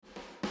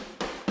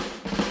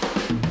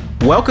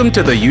Welcome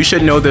to the You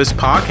Should Know This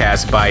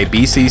podcast by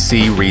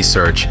BCC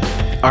Research.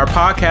 Our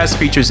podcast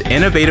features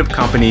innovative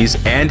companies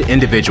and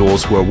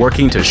individuals who are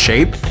working to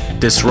shape,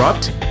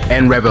 disrupt,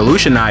 and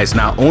revolutionize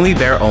not only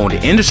their own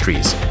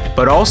industries,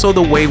 but also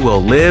the way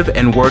we'll live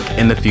and work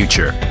in the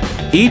future.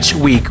 Each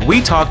week, we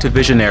talk to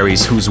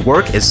visionaries whose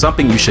work is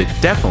something you should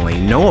definitely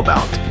know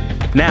about.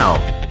 Now,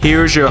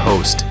 here's your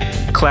host,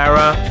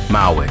 Clara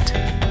Mowat.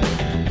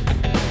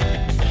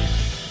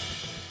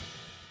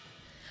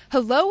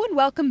 Hello and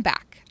welcome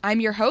back. I'm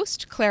your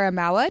host, Clara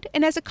Mowat,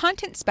 and as a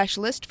content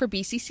specialist for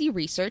BCC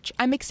Research,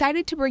 I'm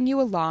excited to bring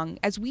you along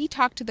as we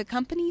talk to the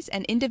companies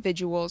and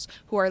individuals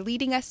who are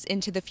leading us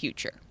into the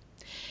future.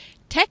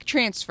 Tech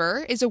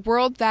transfer is a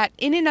world that,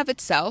 in and of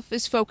itself,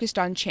 is focused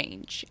on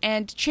change,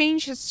 and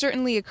change has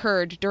certainly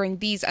occurred during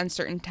these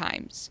uncertain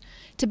times.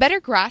 To better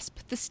grasp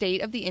the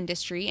state of the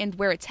industry and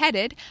where it's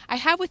headed, I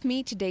have with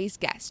me today's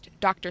guest,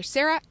 Dr.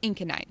 Sarah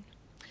Inkenijn.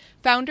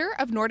 Founder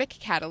of Nordic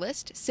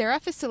Catalyst, Sarah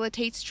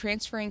facilitates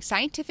transferring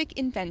scientific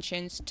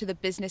inventions to the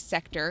business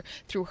sector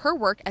through her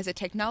work as a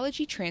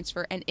technology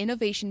transfer and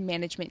innovation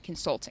management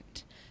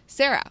consultant.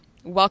 Sarah,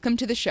 welcome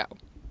to the show.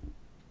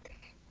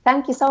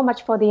 Thank you so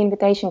much for the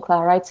invitation,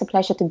 Clara. It's a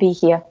pleasure to be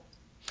here.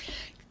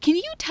 Can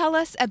you tell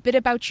us a bit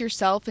about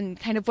yourself and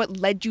kind of what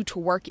led you to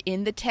work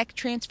in the tech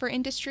transfer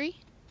industry?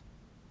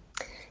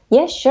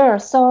 Yes, sure.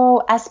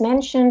 So as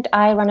mentioned,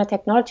 I run a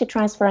technology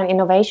transfer and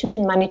innovation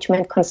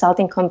management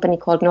consulting company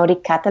called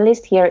Nordic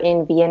Catalyst here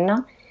in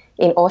Vienna,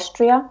 in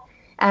Austria.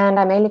 And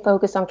I mainly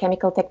focus on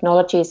chemical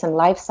technologies and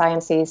life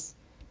sciences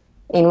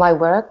in my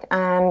work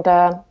and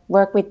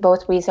work with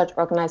both research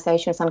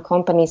organizations and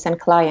companies and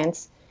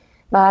clients.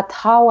 But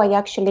how I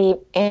actually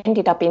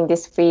ended up in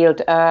this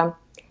field,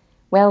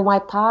 my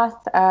path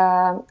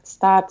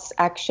starts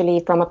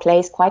actually from a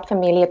place quite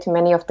familiar to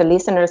many of the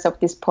listeners of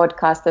this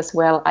podcast as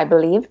well, I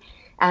believe,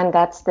 and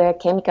that's the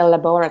chemical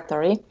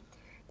laboratory.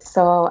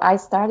 So I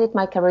started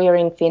my career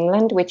in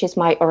Finland, which is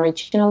my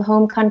original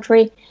home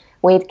country,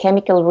 with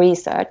chemical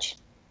research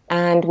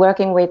and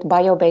working with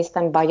bio-based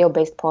and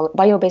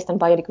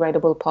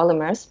biodegradable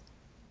polymers.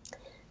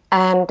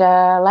 And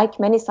like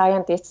many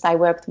scientists, I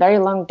worked very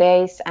long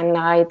days and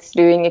nights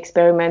doing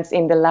experiments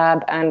in the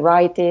lab and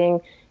writing,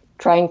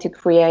 trying to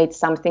create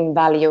something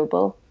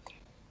valuable.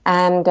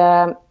 And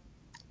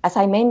as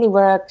I mainly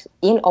worked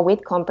in or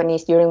with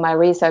companies during my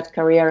research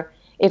career,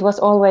 it was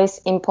always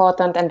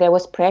important and there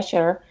was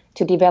pressure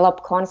to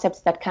develop concepts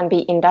that can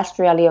be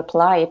industrially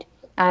applied.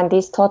 And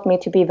this taught me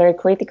to be very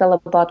critical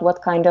about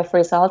what kind of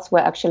results were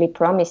actually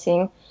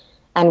promising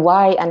and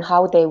why and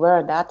how they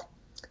were that.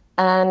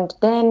 And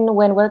then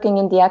when working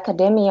in the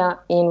academia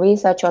in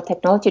research or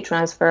technology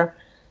transfer,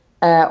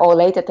 or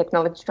later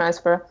technology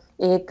transfer,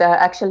 it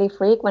actually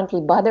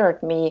frequently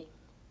bothered me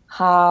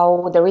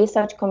how the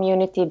research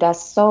community does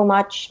so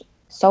much,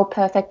 so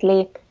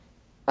perfectly,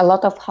 a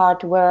lot of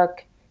hard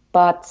work,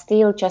 but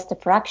still just a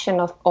fraction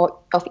of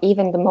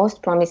even the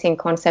most promising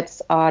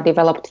concepts are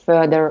developed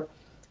further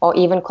or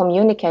even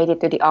communicated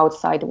to the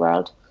outside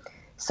world.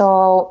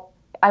 So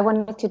I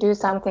wanted to do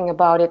something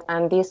about it,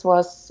 and it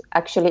was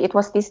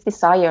this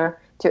desire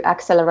to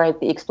accelerate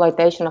the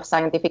exploitation of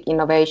scientific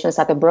innovations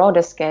at a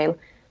broader scale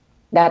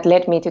that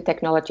led me to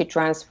technology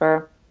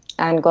transfer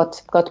and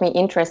got me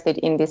interested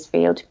in this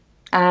field.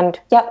 And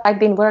I've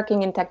been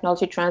working in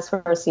technology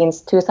transfer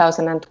since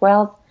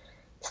 2012,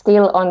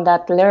 still on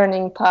that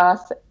learning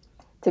path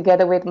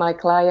together with my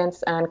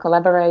clients and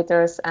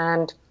collaborators.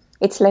 And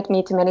it's led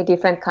me to many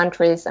different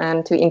countries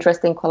and to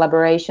interesting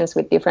collaborations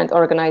with different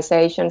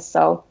organizations.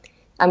 So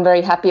I'm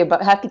very happy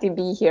to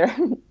be here.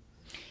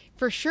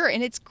 For sure.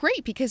 And it's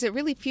great because it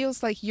really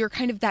feels like you're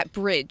kind of that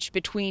bridge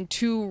between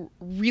two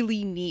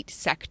really neat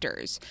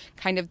sectors,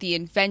 kind of the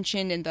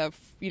invention and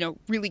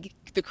really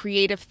the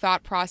creative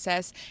thought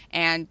process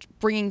and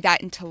bringing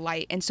that into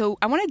light. And so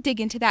I want to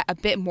dig into that a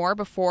bit more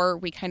before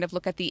we kind of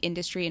look at the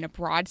industry in a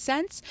broad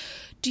sense.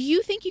 Do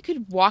you think you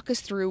could walk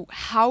us through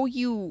how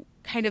you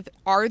kind of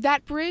are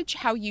that bridge,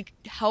 how you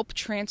help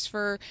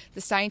transfer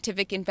the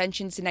scientific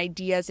inventions and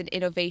ideas and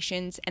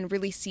innovations and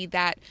really see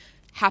that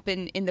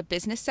happen in the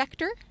business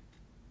sector?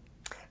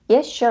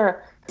 Yes,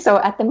 sure. So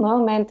at the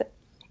moment,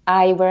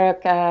 I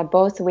work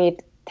both with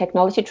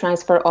technology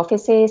transfer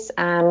offices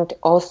and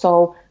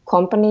also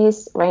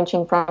companies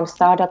ranging from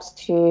startups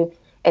to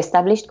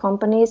established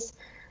companies.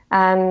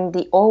 And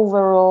the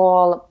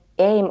overall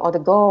aim or the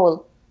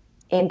goal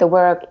in the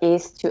work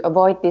is to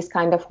avoid this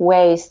kind of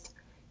waste,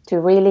 to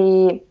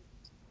really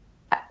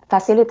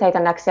facilitate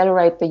and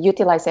accelerate the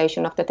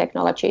utilization of the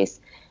technologies.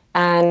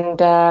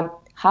 And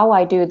how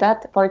I do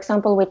that, for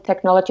example, with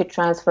technology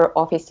transfer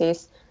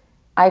offices,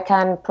 I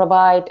can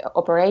provide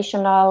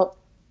operational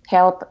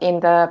help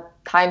in the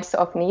times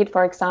of need,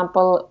 for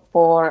example,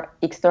 for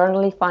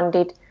externally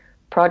funded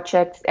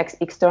projects,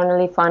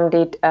 externally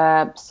funded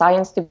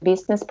science to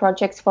business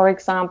projects, for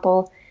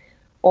example.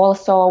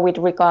 Also, with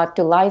regard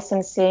to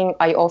licensing,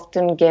 I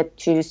often get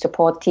to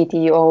support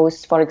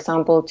TTOs, for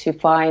example, to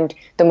find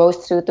the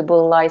most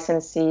suitable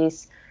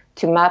licensees,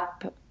 to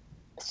map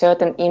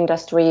certain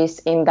industries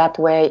in that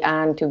way,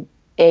 and to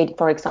aid,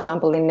 for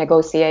example, in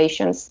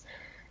negotiations.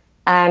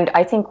 And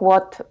I think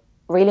what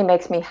really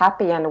makes me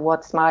happy and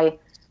what's my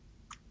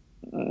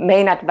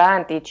main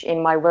advantage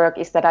in my work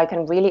is that I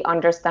can really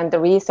understand the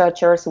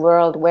researchers'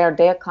 world, where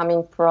they're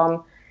coming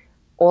from,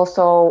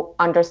 also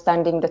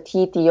understanding the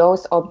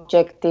TTO's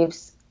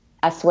objectives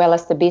as well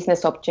as the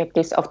business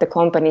objectives of the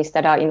companies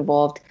that are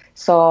involved.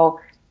 So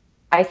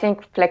I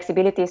think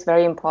flexibility is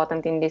very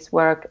important in this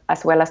work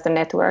as well as the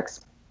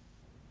networks.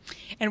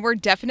 And we're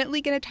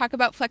definitely going to talk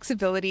about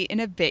flexibility in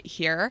a bit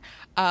here.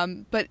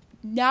 But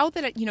now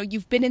that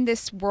you've been in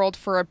this world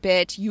for a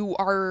bit, you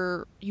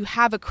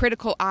have a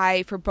critical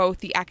eye for both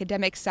the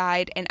academic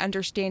side and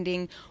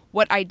understanding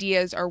what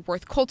ideas are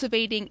worth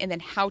cultivating and then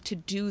how to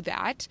do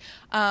that.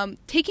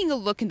 Taking a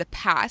look in the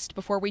past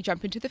before we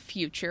jump into the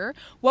future,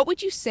 what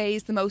would you say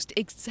is the most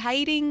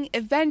exciting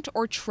event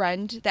or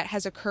trend that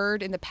has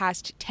occurred in the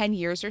past 10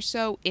 years or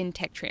so in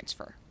tech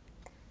transfer?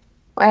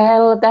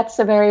 Well, that's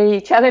a very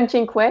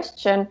challenging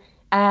question.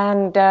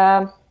 And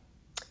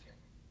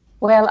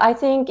well, I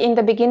think in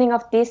the beginning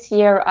of this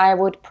year, I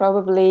would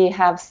probably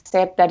have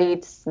said that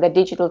it's the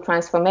digital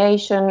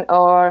transformation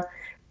or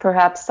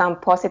perhaps some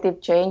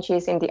positive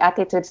changes in the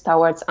attitudes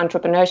towards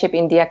entrepreneurship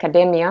in the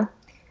academia.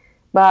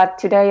 But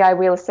today I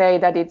will say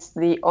that it's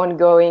the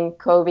ongoing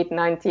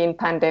COVID-19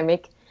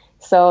 pandemic.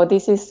 So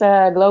this is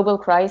a global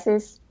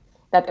crisis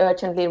that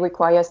urgently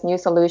requires new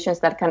solutions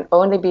that can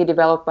only be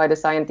developed by the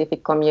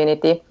scientific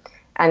community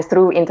and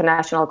through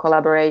international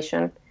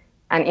collaboration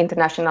and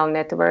international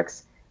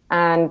networks.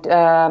 And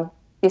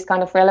these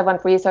kind of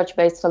relevant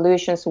research-based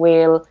solutions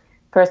will,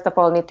 first of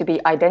all, need to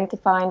be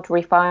identified,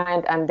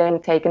 refined, and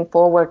then taken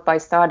forward by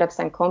startups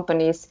and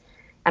companies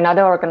and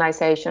other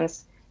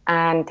organizations.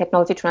 And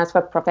technology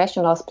transfer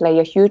professionals play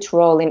a huge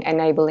role in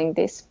enabling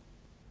this.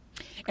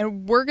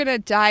 And we're going to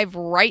dive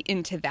right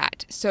into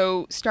that.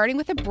 So starting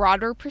with a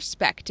broader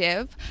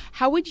perspective,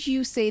 how would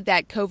you say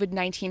that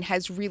COVID-19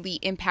 has really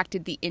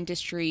impacted the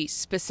industry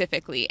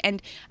specifically?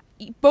 And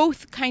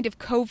both kind of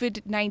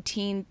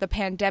COVID-19, the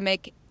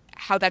pandemic,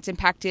 how that's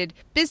impacted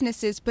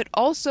businesses, but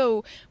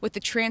also with the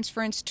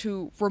transference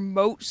to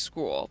remote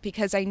school,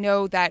 because I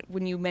know that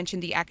when you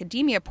mentioned the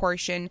academia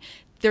portion,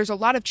 there's a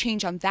lot of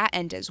change on that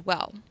end as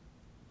well.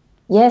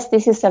 Yes,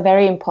 this is a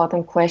very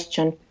important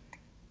question.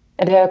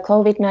 The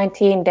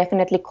COVID-19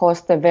 definitely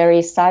caused a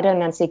very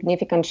sudden and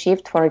significant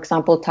shift, for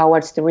example,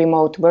 towards the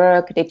remote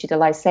work,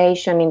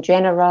 digitalization in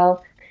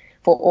general,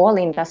 for all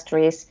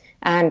industries.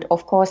 And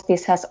of course,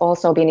 this has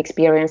also been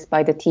experienced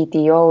by the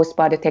TTOs,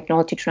 by the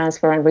technology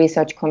transfer and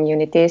research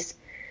communities.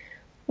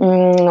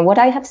 What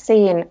I have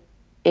seen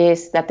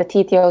is that the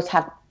TTOs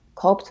have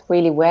coped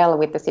really well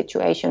with the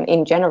situation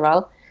in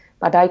general,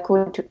 but I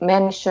could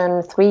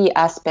mention three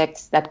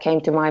aspects that came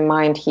to my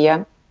mind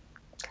here.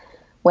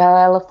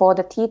 Well, for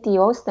the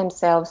TTOs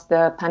themselves,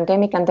 the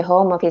pandemic and the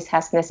home office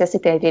has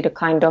necessitated a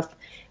kind of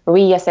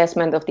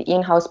reassessment of the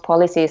in-house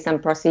policies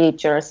and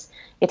procedures.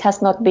 It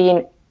has not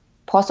been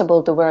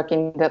possible to work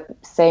in the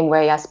same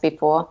way as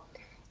before.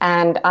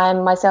 And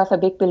I'm myself a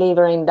big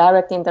believer in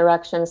direct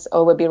interactions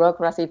over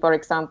bureaucracy, for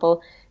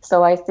example.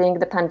 So I think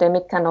the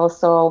pandemic can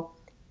also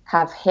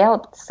have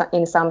helped,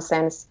 in some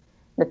sense,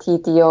 the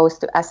TTOs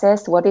to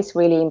assess what is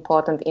really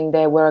important in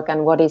their work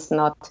and what is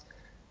not,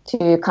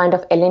 to kind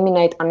of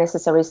eliminate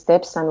unnecessary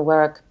steps and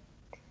work.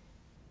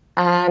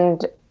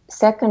 And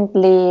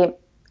secondly,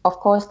 of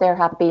course, there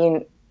have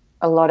been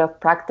a lot of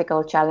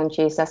practical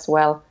challenges as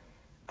well.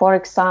 For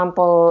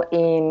example,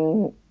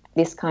 in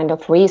this kind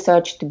of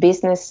research to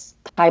business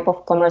type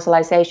of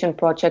commercialization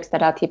projects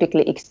that are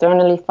typically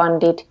externally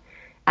funded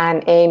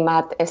and aim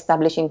at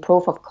establishing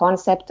proof of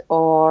concept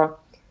or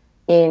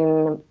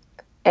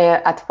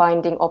at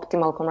finding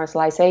optimal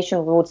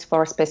commercialization routes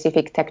for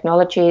specific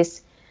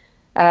technologies.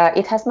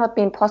 It has not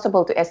been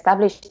possible to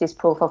establish this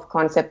proof of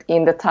concept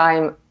in the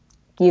time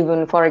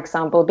given, for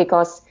example,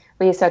 because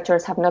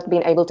researchers have not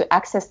been able to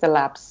access the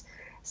labs.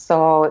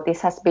 So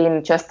this has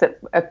been just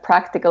a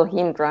practical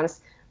hindrance.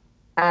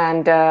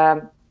 And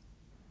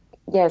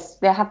yes,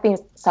 there have been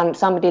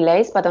some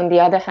delays, but on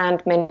the other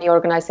hand, many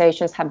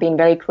organizations have been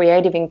very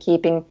creative in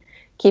keeping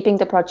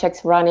the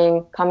projects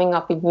running, coming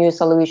up with new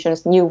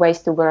solutions, new ways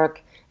to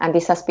work. And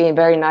this has been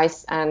very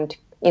nice and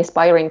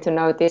inspiring to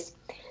notice.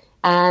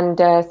 And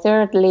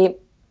thirdly,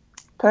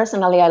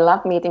 personally, I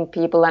love meeting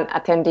people and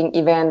attending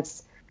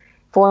events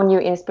for new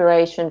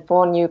inspiration,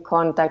 for new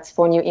contacts,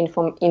 for new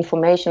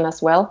information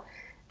as well.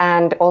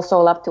 And also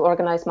love to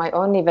organize my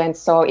own events.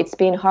 So it's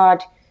been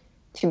hard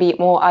to be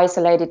more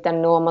isolated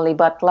than normally,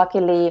 but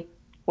luckily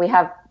we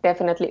have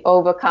definitely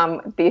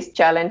overcome this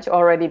challenge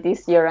already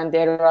this year, and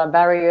there are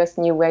various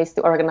new ways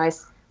to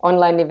organize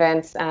online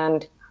events,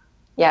 and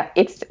yeah,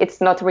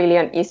 it's not really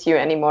an issue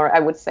anymore, I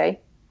would say.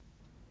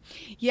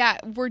 Yeah,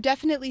 we're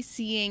definitely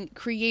seeing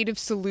creative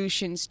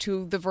solutions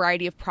to the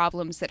variety of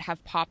problems that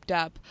have popped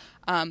up.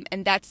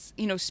 And that's,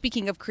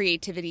 speaking of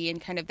creativity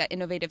and kind of that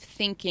innovative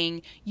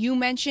thinking, you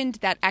mentioned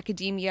that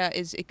academia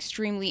is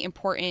extremely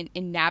important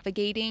in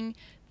navigating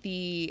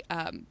the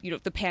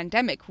the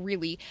pandemic,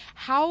 really,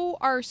 how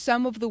are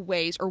some of the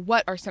ways, or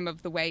what are some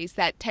of the ways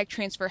that tech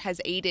transfer has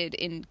aided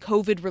in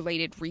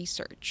COVID-related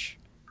research?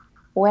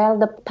 Well,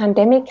 the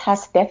pandemic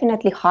has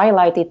definitely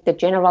highlighted the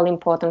general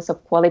importance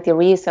of quality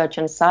research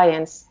and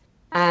science,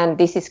 and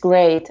this is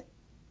great.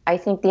 I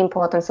think the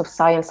importance of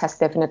science has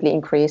definitely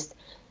increased.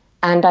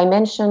 And I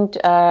mentioned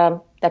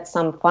that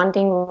some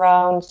funding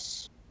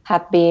rounds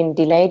have been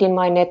delayed in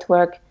my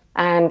network.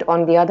 And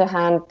on the other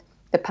hand,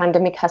 the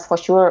pandemic has for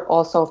sure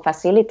also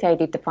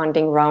facilitated the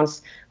funding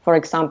rounds, for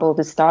example,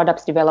 the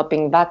startups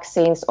developing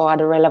vaccines or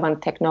other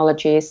relevant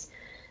technologies.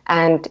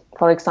 And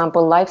for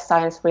example, life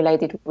science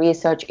related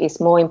research is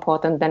more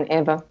important than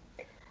ever.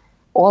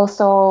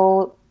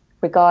 Also,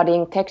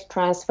 regarding tech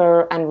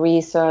transfer and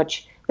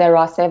research, there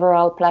are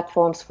several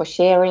platforms for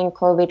sharing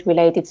COVID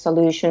related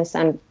solutions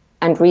and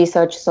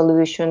research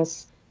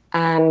solutions.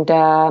 And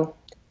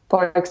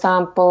for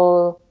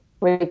example,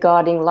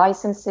 regarding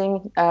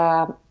licensing,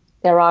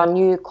 there are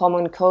new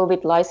common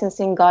COVID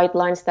licensing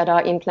guidelines that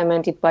are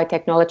implemented by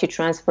technology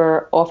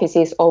transfer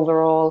offices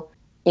overall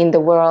in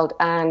the world.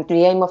 And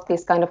the aim of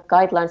these kind of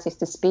guidelines is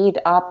to speed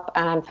up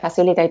and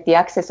facilitate the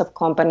access of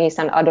companies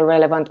and other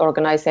relevant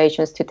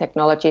organizations to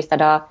technologies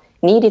that are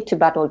needed to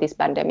battle this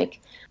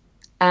pandemic.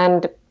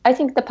 And I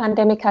think the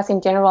pandemic has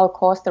in general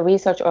caused the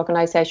research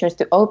organizations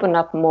to open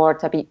up more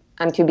to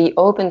be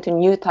open to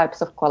new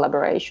types of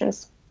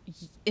collaborations.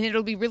 And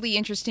it'll be really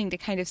interesting to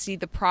kind of see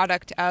the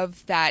product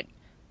of that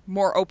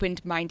more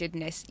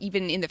open-mindedness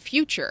even in the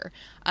future.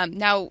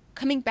 Now,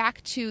 coming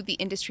back to the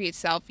industry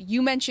itself,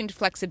 you mentioned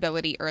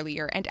flexibility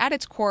earlier, and at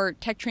its core,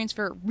 tech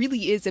transfer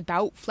really is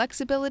about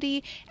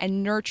flexibility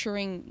and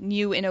nurturing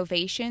new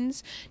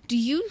innovations. Do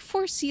you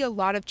foresee a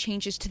lot of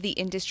changes to the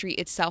industry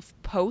itself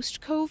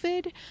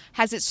post-COVID?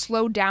 Has it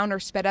slowed down or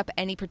sped up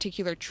any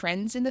particular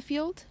trends in the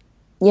field?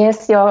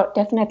 Yes, you're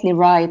definitely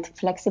right.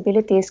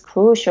 Flexibility is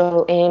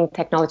crucial in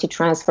technology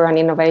transfer and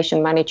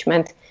innovation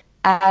management.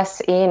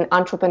 As in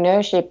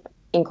entrepreneurship,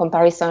 in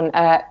comparison,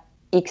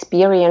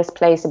 experience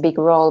plays a big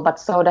role, but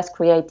so does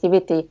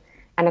creativity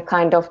and a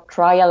kind of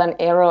trial and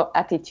error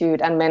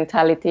attitude and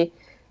mentality.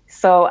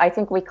 So I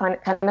think we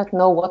cannot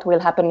know what will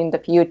happen in the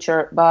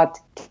future, but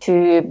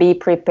to be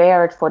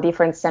prepared for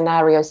different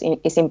scenarios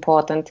is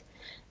important.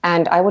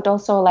 And I would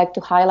also like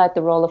to highlight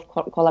the role of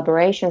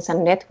collaborations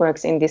and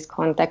networks in this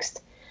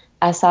context.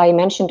 As I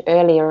mentioned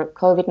earlier,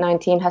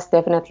 COVID-19 has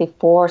definitely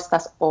forced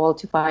us all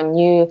to find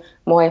new,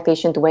 more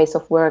efficient ways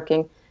of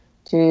working,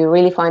 to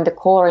really find the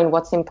core in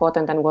what's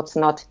important and what's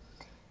not.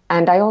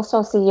 And I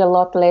also see a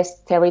lot less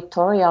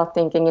territorial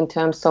thinking in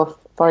terms of,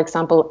 for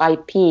example,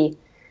 IP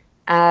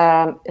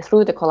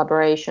through the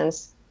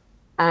collaborations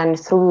and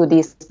through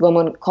these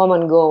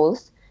common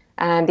goals.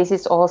 And this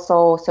is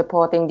also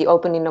supporting the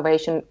open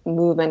innovation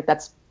movement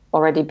that's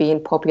already been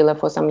popular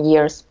for some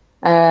years.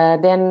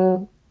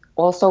 Then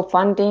also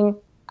funding,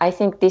 I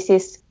think this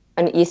is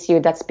an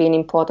issue that's been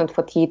important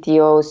for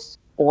TTOs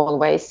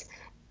always.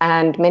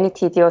 And many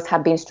TTOs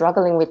have been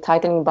struggling with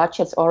tightening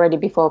budgets already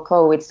before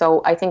COVID.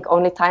 So I think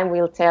only time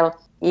will tell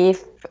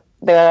if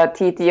the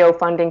TTO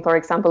funding, for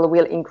example,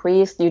 will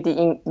increase due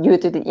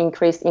to the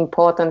increased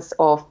importance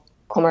of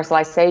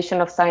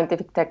commercialization of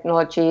scientific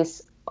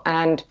technologies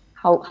and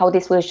how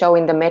this will show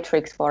in the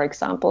metrics, for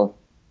example.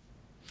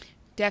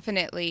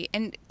 Definitely.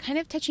 And kind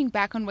of touching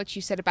back on what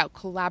you said about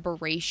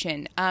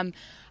collaboration,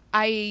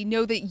 I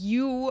know that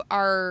you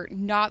are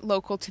not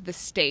local to the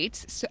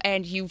States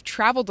and you've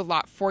traveled a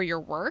lot for your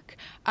work.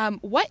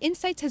 What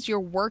insights has your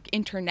work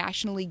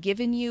internationally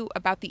given you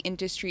about the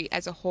industry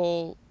as a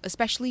whole,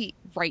 especially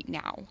right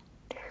now?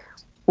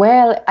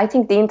 Well, I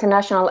think the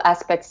international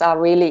aspects are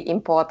really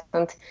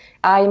important.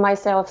 I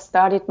myself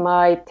started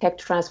my tech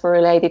transfer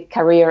related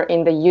career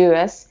in the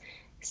US.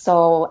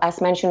 So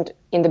as mentioned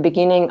in the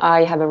beginning,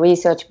 I have a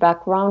research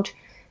background,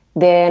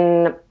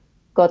 then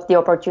got the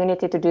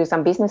opportunity to do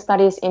some business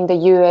studies in the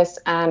US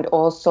and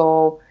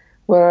also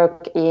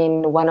work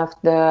in one of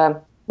the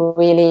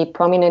really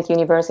prominent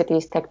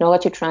universities'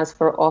 technology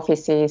transfer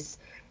offices.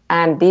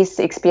 And this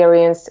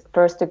experience,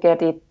 first to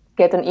get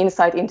an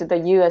insight into the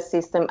US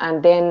system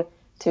and then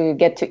to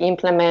get to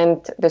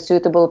implement the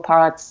suitable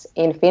parts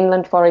in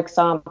Finland, for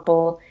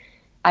example.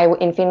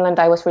 In Finland,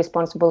 I was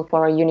responsible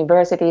for a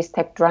university's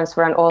tech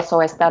transfer and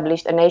also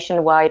established a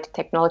nationwide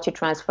technology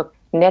transfer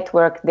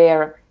network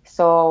there.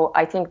 So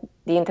I think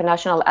the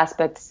international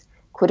aspects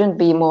couldn't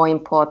be more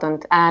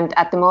important. And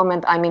at the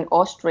moment, I'm in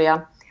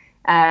Austria,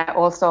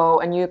 also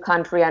a new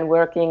country, and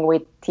working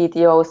with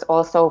TTOs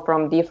also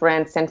from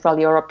different Central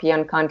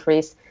European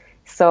countries.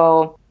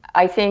 So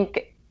I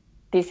think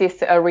this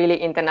is a really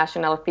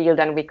international field,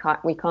 and we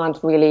can't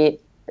really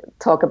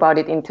talk about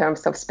it in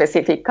terms of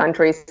specific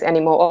countries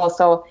anymore.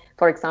 Also,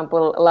 for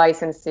example,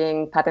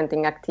 licensing,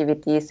 patenting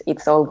activities,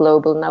 it's all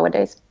global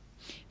nowadays.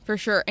 For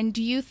sure. And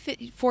do you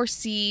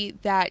foresee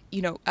that,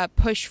 a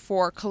push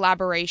for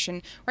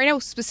collaboration right now,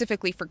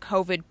 specifically for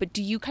COVID, but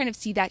do you kind of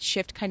see that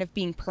shift kind of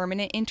being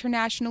permanent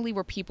internationally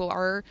where people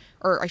are,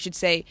 or I should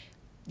say,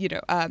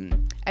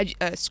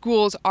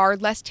 schools are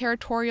less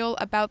territorial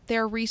about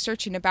their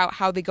research and about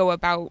how they go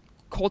about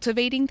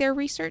cultivating their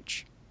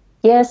research?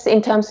 Yes,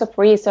 in terms of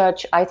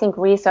research, I think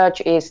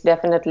research is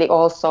definitely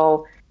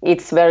also,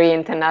 it's very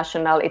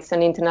international. It's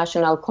an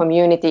international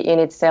community in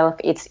itself.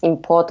 It's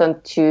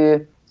important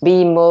to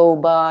be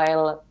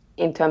mobile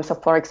in terms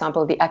of, for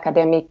example, the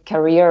academic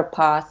career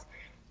path.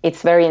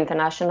 It's very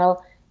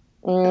international.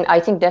 I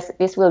think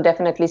this will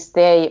definitely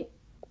stay.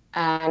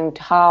 And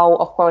how,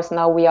 of course,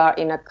 now we are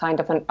in a kind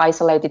of an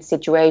isolated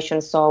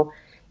situation. So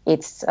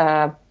it's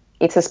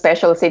a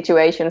special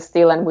situation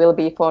still and will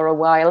be for a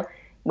while.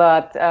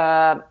 But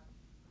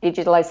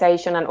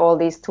digitalization and all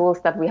these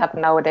tools that we have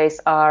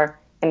nowadays are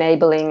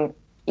enabling,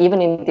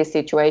 even in this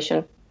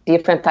situation,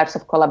 different types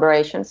of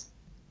collaborations.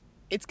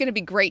 It's going to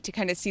be great to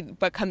kind of see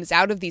what comes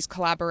out of these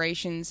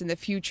collaborations in the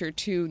future,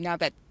 too, now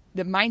that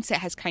the mindset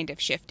has kind of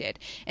shifted.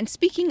 And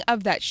speaking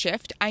of that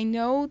shift, I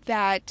know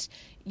that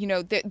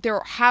there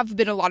have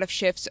been a lot of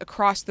shifts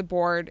across the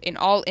board in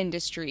all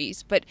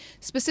industries, but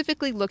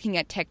specifically looking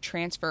at tech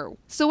transfer.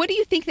 So what do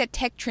you think that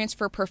tech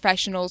transfer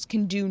professionals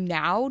can do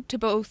now to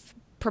both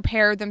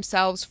prepare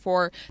themselves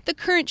for the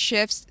current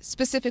shifts,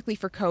 specifically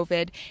for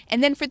COVID,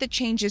 and then for the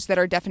changes that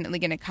are definitely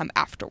going to come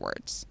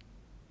afterwards?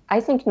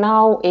 I think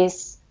now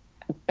is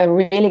a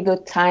really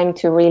good time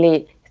to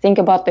really think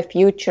about the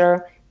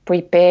future,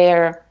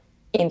 prepare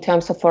in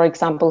terms of, for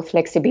example,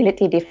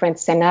 flexibility, different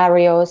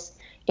scenarios,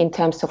 in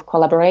terms of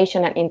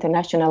collaboration and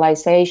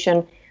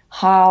internationalization,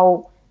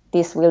 how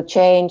this will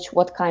change,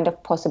 what kind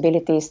of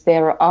possibilities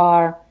there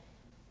are.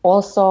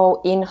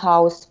 Also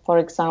in-house, for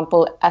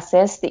example,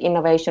 assess the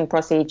innovation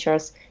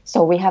procedures.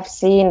 So we have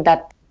seen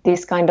that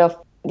this kind of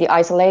the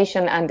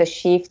isolation and the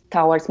shift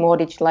towards more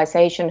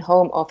digitalization,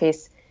 home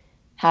office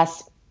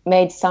has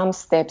made some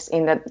steps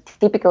in the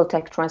typical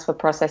tech transfer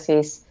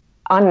processes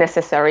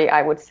unnecessary,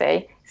 I would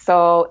say.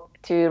 So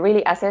to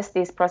really assess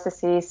these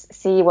processes,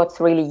 see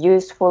what's really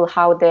useful,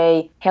 how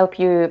they help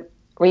you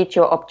reach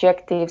your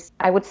objectives.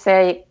 I would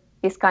say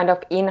this kind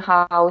of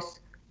in-house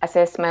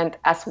assessment,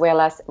 as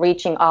well as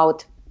reaching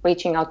out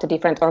to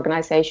different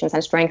organizations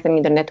and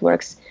strengthening the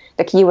networks.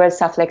 The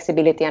keywords are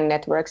flexibility and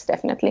networks,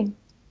 definitely.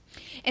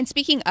 And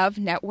speaking of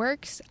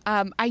networks,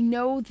 I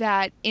know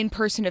that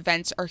in-person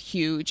events are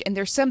huge, and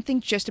there's something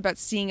just about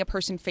seeing a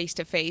person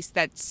face-to-face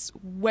that's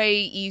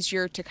way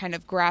easier to kind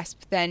of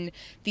grasp than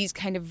these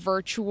kind of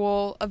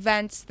virtual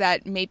events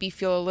that maybe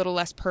feel a little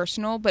less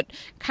personal, but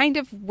kind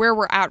of where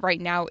we're at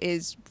right now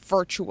is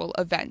virtual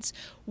events.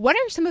 What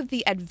are some of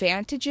the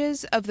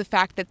advantages of the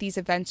fact that these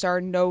events are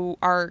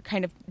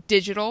kind of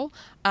digital,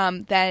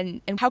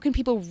 and how can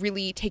people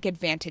really take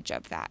advantage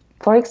of that?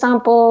 For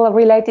example,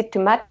 related to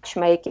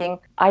matchmaking,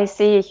 I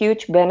see a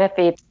huge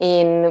benefit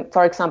in,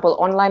 for example,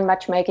 online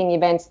matchmaking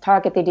events,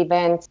 targeted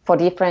events for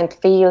different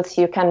fields.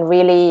 You can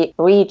really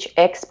reach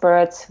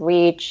experts,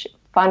 reach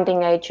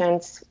funding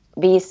agents,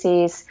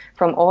 VCs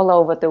from all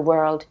over the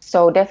world.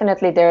 So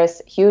definitely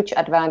there's huge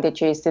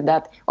advantages to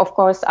that. Of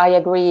course, I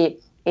agree.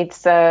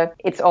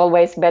 It's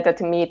always better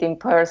to meet in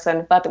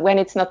person, but when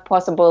it's not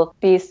possible,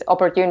 these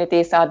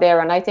opportunities are there,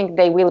 and I think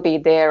they will be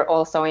there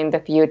also in the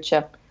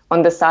future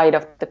on the side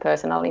of the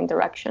personal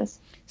interactions.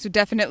 So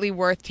definitely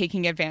worth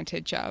taking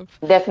advantage of.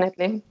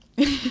 Definitely.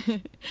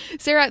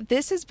 Sarah,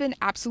 this has been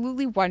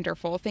absolutely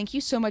wonderful. Thank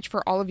you so much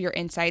for all of your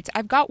insights.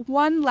 I've got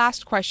one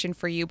last question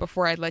for you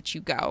before I let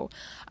you go.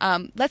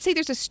 Let's say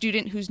there's a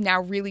student who's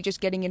now really just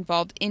getting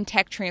involved in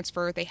tech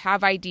transfer. They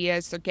have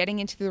ideas. They're getting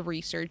into the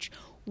research.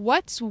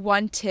 What's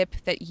one tip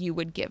that you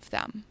would give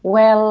them?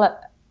 Well,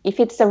 if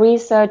it's a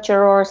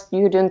researcher or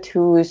student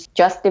who's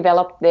just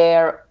developed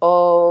their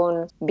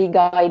own big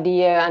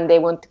idea and they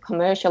want to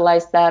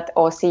commercialize that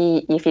or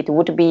see if it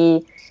would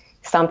be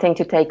something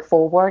to take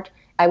forward,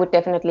 I would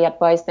definitely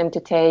advise them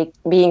to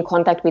be in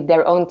contact with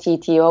their own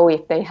TTO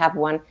if they have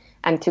one,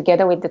 and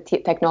together with the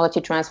technology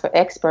transfer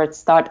experts,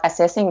 start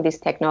assessing this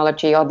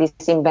technology or this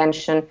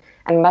invention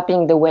and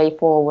mapping the way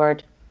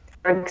forward.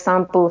 For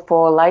example,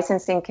 for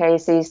licensing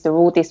cases, the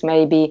route is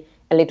maybe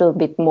a little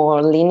bit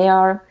more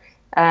linear,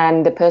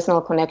 and the personal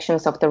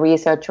connections of the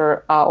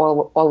researcher are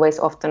always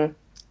often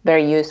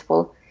very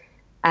useful.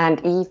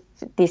 And if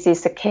this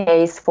is a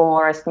case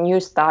for a new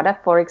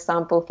startup, for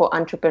example, for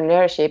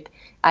entrepreneurship,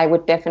 I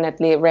would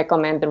definitely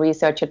recommend the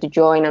researcher to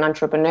join an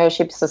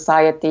entrepreneurship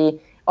society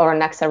or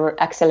an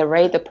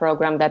accelerator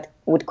program that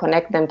would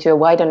connect them to a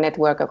wider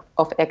network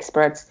of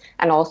experts,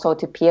 and also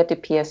to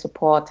peer-to-peer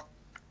support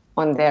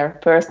on the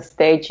first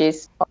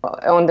stages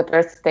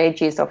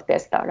of their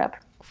startup.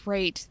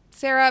 Great.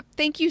 Sarah,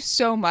 thank you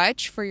so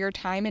much for your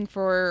time and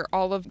for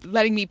all of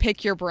letting me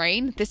pick your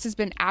brain. This has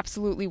been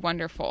absolutely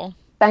wonderful.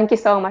 Thank you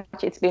so much.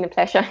 It's been a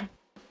pleasure.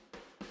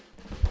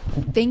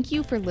 Thank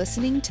you for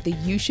listening to the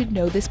You Should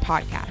Know This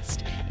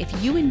podcast.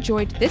 If you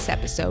enjoyed this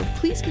episode,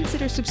 please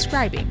consider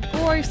subscribing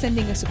or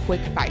sending us a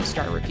quick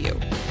 5-star review.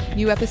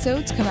 New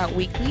episodes come out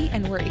weekly,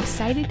 and we're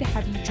excited to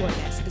have you join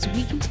us as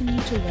we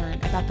continue to learn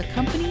about the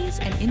companies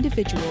and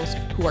individuals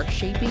who are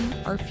shaping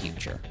our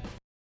future.